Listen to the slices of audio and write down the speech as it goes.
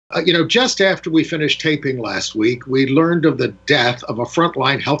Just after we finished taping last week, we learned of the death of a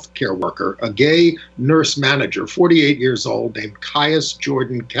frontline healthcare worker, a gay nurse manager, 48 years old, named Kious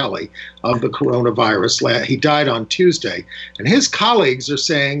Kelly of the coronavirus. He died on Tuesday. And his colleagues are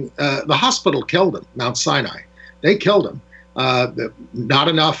saying the hospital killed him, Mount Sinai. They killed him. Not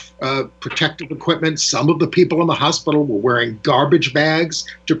enough protective equipment. Some of the people in the hospital were wearing garbage bags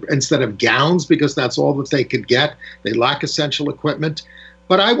instead of gowns because that's all that they could get. They lack essential equipment.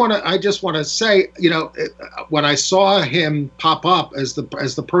 But I just want to say, when I saw him pop up as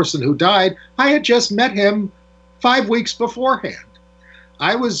the person who died, I had just met him 5 weeks beforehand.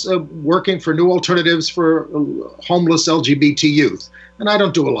 I was working for New Alternatives for Homeless LGBT Youth. And I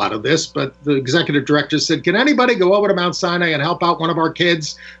don't do a lot of this, but the executive director said, can anybody go over to Mount Sinai and help out one of our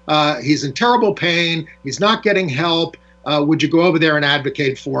kids? He's in terrible pain. He's not getting help. Would you go over there and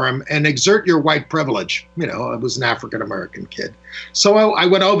advocate for him and exert your white privilege? I was an African-American kid. So I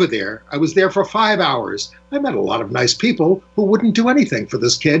went over there. I was there for 5 hours. I met a lot of nice people who wouldn't do anything for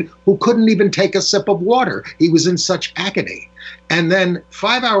this kid, who couldn't even take a sip of water. He was in such agony. And then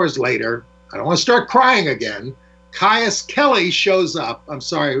 5 hours later, I don't want to start crying again, Kious Kelly shows up. I'm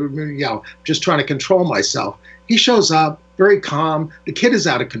sorry, just trying to control myself. He shows up, very calm. The kid is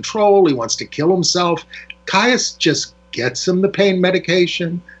out of control. He wants to kill himself. Kious just gets him the pain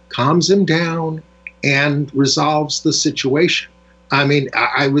medication, calms him down, and resolves the situation. I mean,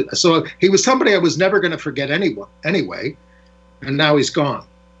 so he was somebody I was never going to forget anyway, and now he's gone.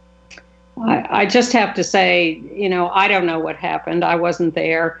 I just have to say, I don't know what happened. I wasn't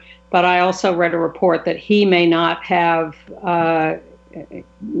there. But I also read a report that he may not have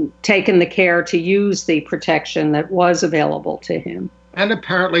taken the care to use the protection that was available to him. And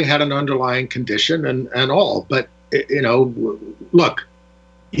apparently had an underlying condition and all. But, look,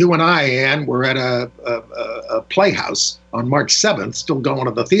 you and I, Ann, were at a playhouse on March 7th, still going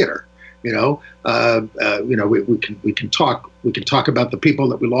to the theater. We can talk about the people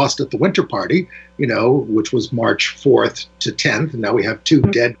that we lost at the winter party, which was March 4th to 10th. And now we have 2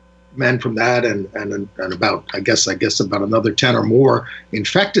 dead men from that and about, I guess about another 10 or more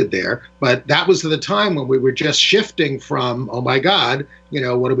infected there. But that was the time when we were just shifting from, oh my God,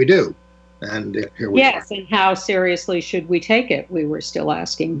 what do we do? And here we are. Yes, and how seriously should we take it? We were still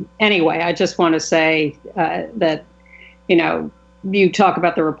asking. Anyway, I just want to say that, you talk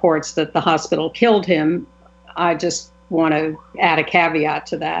about the reports that the hospital killed him. I just want to add a caveat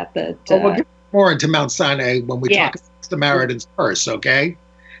to that. We'll get more into Mount Sinai when we talk about the Samaritan's Purse, okay?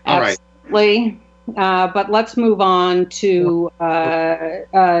 All right. Absolutely. But let's move on to,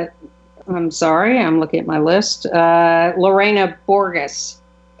 I'm sorry, I'm looking at my list. Lorena Borjas,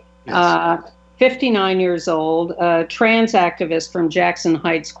 yes. 59 years old, a trans activist from Jackson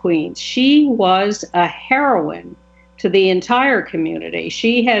Heights, Queens. She was a heroine to the entire community.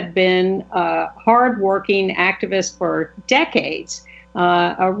 She had been a hardworking activist for decades,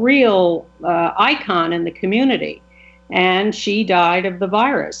 a real icon in the community. And she died of the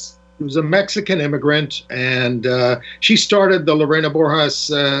virus. She was a Mexican immigrant, and she started the Lorena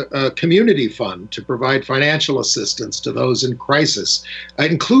Borjas Community Fund to provide financial assistance to those in crisis,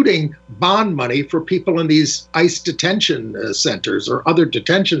 including bond money for people in these ICE detention centers or other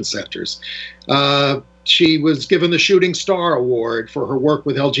detention centers. She was given the Shooting Star Award for her work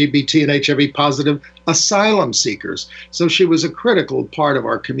with LGBT and HIV-positive asylum seekers. So she was a critical part of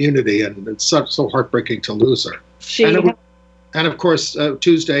our community, and it's so heartbreaking to lose her. And of course,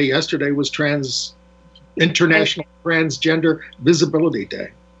 yesterday was International Transgender Visibility Day.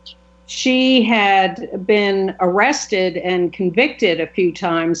 She had been arrested and convicted a few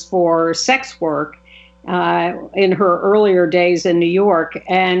times for sex work in her earlier days in New York,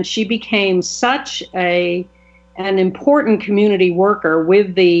 and she became such an important community worker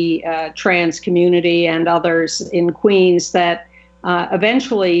with the trans community and others in Queens that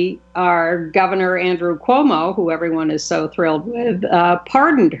eventually our Governor Andrew Cuomo, who everyone is so thrilled with,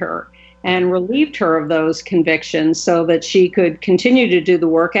 pardoned her and relieved her of those convictions so that she could continue to do the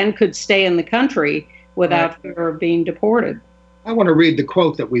work and could stay in the country without fear of being deported. I want to read the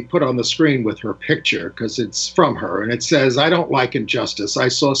quote that we put on the screen with her picture because it's from her, and it says, "I don't like injustice. I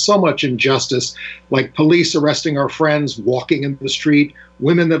saw so much injustice, like police arresting our friends walking in the street,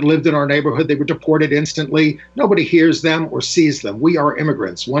 women that lived in our neighborhood, they were deported instantly. Nobody hears them or sees them. We are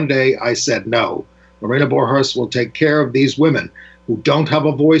immigrants. One day I said no. Lorena Borjas will take care of these women who don't have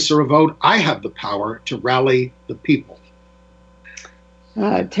a voice or a vote. I have the power to rally the people."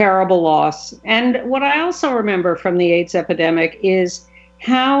 Terrible loss. And what I also remember from the AIDS epidemic is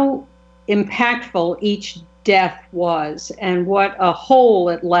how impactful each death was and what a hole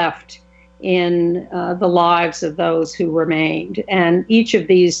it left in the lives of those who remained. And each of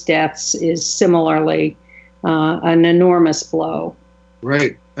these deaths is similarly an enormous blow.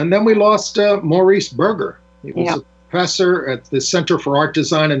 Right. And then we lost Maurice Berger. He was a professor at the Center for Art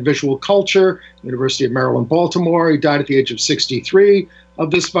Design and Visual Culture, University of Maryland, Baltimore. He died at the age of 63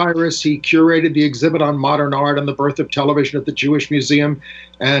 of this virus. He curated the exhibit on modern art and the birth of television at the Jewish Museum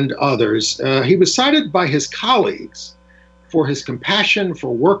and others. He was cited by his colleagues for his compassion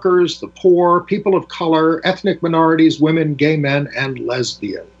for workers, the poor, people of color, ethnic minorities, women, gay men, and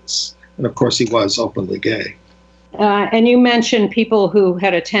lesbians. And of course, he was openly gay. And you mentioned people who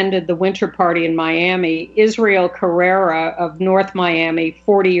had attended the winter party in Miami. Israel Carrera of North Miami,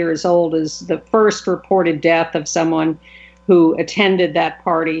 40 years old, is the first reported death of someone who attended that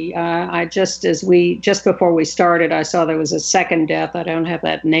party. Just before we started, I saw there was a second death. I don't have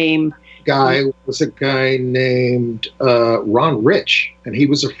that name. Guy was a guy named Ron Rich, and he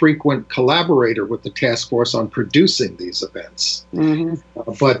was a frequent collaborator with the task force on producing these events.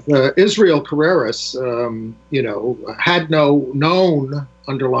 But Israel Carreras, had no known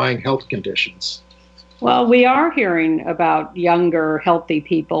underlying health conditions. Well, we are hearing about younger, healthy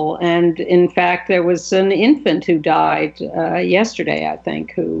people, and in fact, there was an infant who died yesterday, I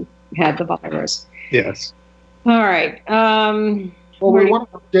think, who had the virus. Yes. All right. Well, we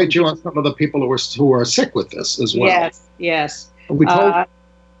want to update you on some of the people who are sick with this as well. Yes. We told.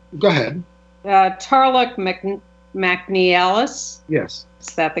 Go ahead. Tarlach Mac Niallis. Yes.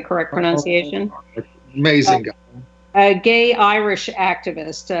 Is that the correct pronunciation? Amazing guy. A gay Irish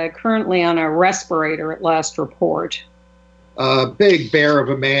activist, currently on a respirator at last report. Big bear of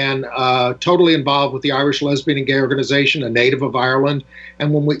a man, totally involved with the Irish Lesbian and Gay Organization, a native of Ireland.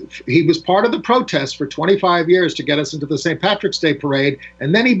 And he was part of the protest for 25 years to get us into the St. Patrick's Day parade.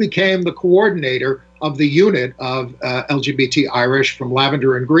 And then he became the coordinator of the unit of LGBT Irish from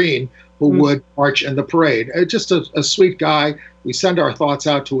Lavender and Green, who would march in the parade. Just a sweet guy. We send our thoughts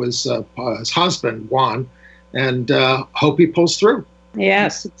out to his husband, Juan, and hope he pulls through.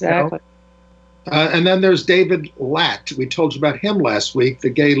 Yes, exactly. And then there's David Latt. We told you about him last week,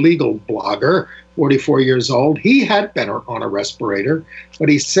 the gay legal blogger, 44 years old. He had been on a respirator, but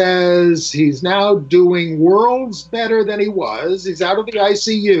he says he's now doing worlds better than he was. He's out of the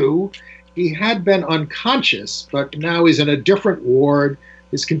ICU. He had been unconscious, but now he's in a different ward.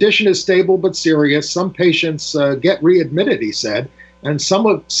 His condition is stable but serious. Some patients get readmitted, he said. And some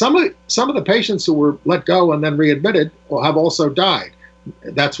of the patients who were let go and then readmitted have also died.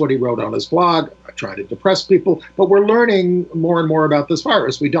 That's what he wrote on his blog. I'm not trying to depress people, but we're learning more and more about this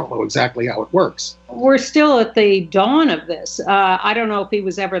virus. We don't know exactly how it works. We're still at the dawn of this. I don't know if he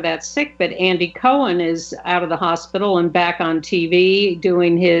was ever that sick, but Andy Cohen is out of the hospital and back on TV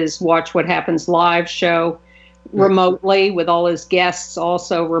doing his Watch What Happens Live show remotely with all his guests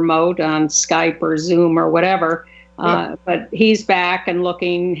also remote on Skype or Zoom or whatever. But he's back and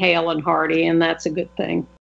looking hale and hearty, and that's a good thing.